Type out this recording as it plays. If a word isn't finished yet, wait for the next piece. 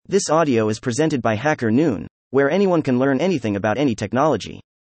This audio is presented by Hacker Noon, where anyone can learn anything about any technology.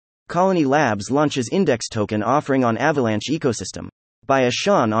 Colony Labs launches index token offering on Avalanche ecosystem. By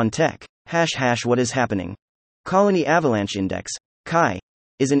Sean on Tech. ## What is happening? Colony Avalanche Index, CAI,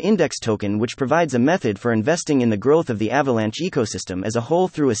 is an index token which provides a method for investing in the growth of the Avalanche ecosystem as a whole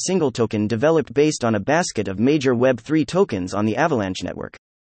through a single token developed based on a basket of major Web3 tokens on the Avalanche network.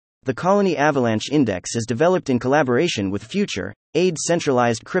 The Colony Avalanche Index is developed in collaboration with Future, a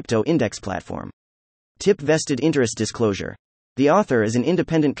centralized crypto index platform. Tip vested interest disclosure. The author is an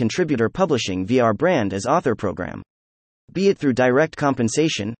independent contributor publishing via our brand as author program. Be it through direct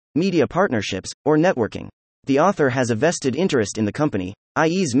compensation, media partnerships, or networking. The author has a vested interest in the company,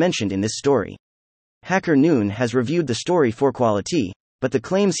 i.e. is mentioned in this story. Hacker Noon has reviewed the story for quality, but the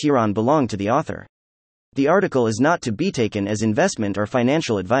claims hereon belong to the author. The article is not to be taken as investment or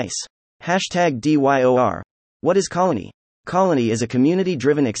financial advice. #DYOR. What is Colony? Colony is a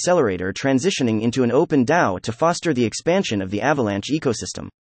community-driven accelerator transitioning into an open DAO to foster the expansion of the Avalanche ecosystem.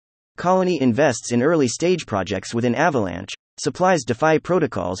 Colony invests in early-stage projects within Avalanche, supplies DeFi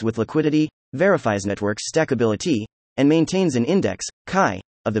protocols with liquidity, verifies network stackability, and maintains an index, CAI,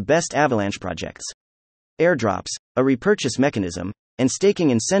 of the best Avalanche projects. Airdrops, a repurchase mechanism, and staking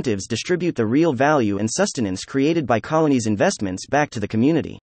incentives distribute the real value and sustenance created by Colony's investments back to the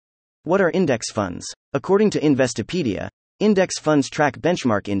community. What are index funds? According to Investopedia, index funds track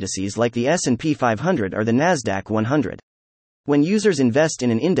benchmark indices like the S&P 500 or the Nasdaq 100. When users invest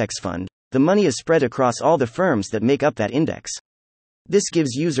in an index fund, the money is spread across all the firms that make up that index. This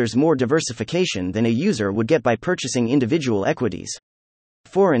gives users more diversification than a user would get by purchasing individual equities.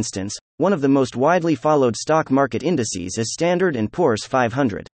 For instance, one of the most widely followed stock market indices is Standard & Poor's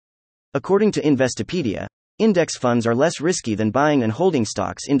 500. According to Investopedia, index funds are less risky than buying and holding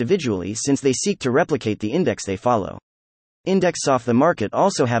stocks individually since they seek to replicate the index they follow. Indexes off the market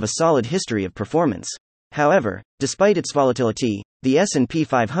also have a solid history of performance. However, despite its volatility, the S&P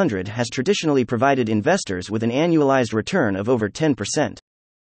 500 has traditionally provided investors with an annualized return of over 10%.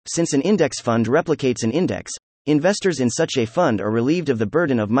 Since an index fund replicates an index, investors in such a fund are relieved of the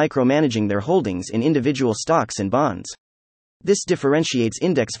burden of micromanaging their holdings in individual stocks and bonds. This differentiates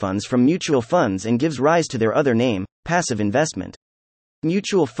index funds from mutual funds and gives rise to their other name, passive investment.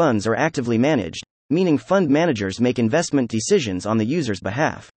 Mutual funds are actively managed, meaning fund managers make investment decisions on the user's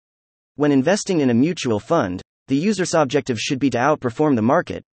behalf. When investing in a mutual fund, the user's objective should be to outperform the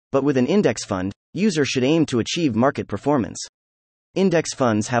market, but with an index fund, users should aim to achieve market performance. Index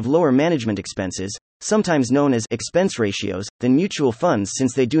funds have lower management expenses, sometimes known as expense ratios, than mutual funds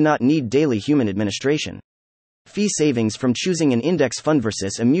since they do not need daily human administration. Fee savings from choosing an index fund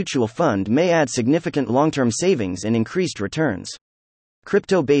versus a mutual fund may add significant long-term savings and increased returns.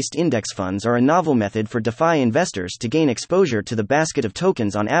 Crypto-based index funds are a novel method for DeFi investors to gain exposure to the basket of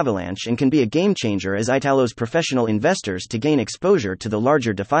tokens on Avalanche and can be a game-changer as it allows professional investors to gain exposure to the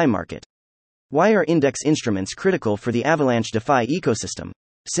larger DeFi market. Why are index instruments critical for the Avalanche DeFi ecosystem?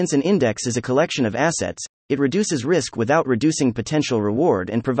 Since an index is a collection of assets, it reduces risk without reducing potential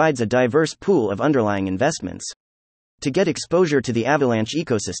reward and provides a diverse pool of underlying investments. To get exposure to the Avalanche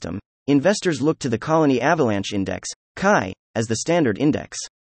ecosystem, investors look to the Colony Avalanche Index, CAI, as the standard index.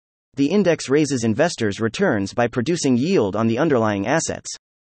 The index raises investors' returns by producing yield on the underlying assets.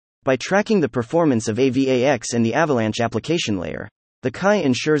 By tracking the performance of AVAX and the Avalanche application layer, the CAI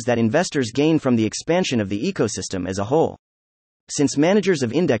ensures that investors gain from the expansion of the ecosystem as a whole. Since managers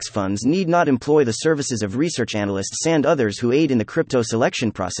of index funds need not employ the services of research analysts and others who aid in the crypto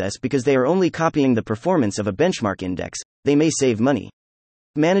selection process because they are only copying the performance of a benchmark index, they may save money.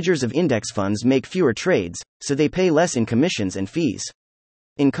 Managers of index funds make fewer trades, so they pay less in commissions and fees.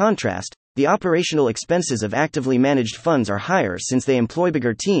 In contrast, the operational expenses of actively managed funds are higher since they employ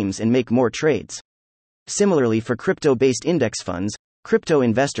bigger teams and make more trades. Similarly, for crypto-based index funds, crypto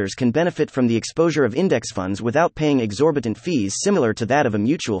investors can benefit from the exposure of index funds without paying exorbitant fees similar to that of a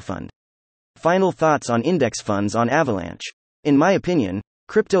mutual fund. Final thoughts on index funds on Avalanche. In my opinion,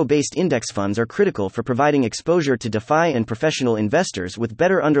 crypto-based index funds are critical for providing exposure to DeFi and professional investors with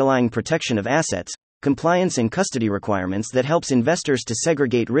better underlying protection of assets, compliance and custody requirements that helps investors to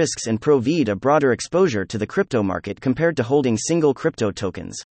segregate risks and provide a broader exposure to the crypto market compared to holding single crypto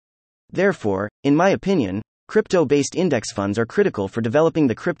tokens. Therefore, in my opinion, crypto-based index funds are critical for developing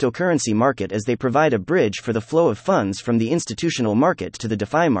the cryptocurrency market as they provide a bridge for the flow of funds from the institutional market to the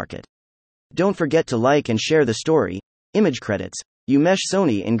DeFi market. Don't forget to like and share the story. Image credits: Umesh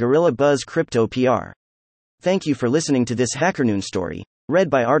Soni and Gorilla Buzz Crypto PR. Thank you for listening to this HackerNoon story, read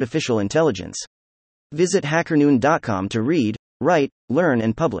by Artificial Intelligence. Visit hackernoon.com to read, write, learn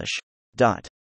and publish.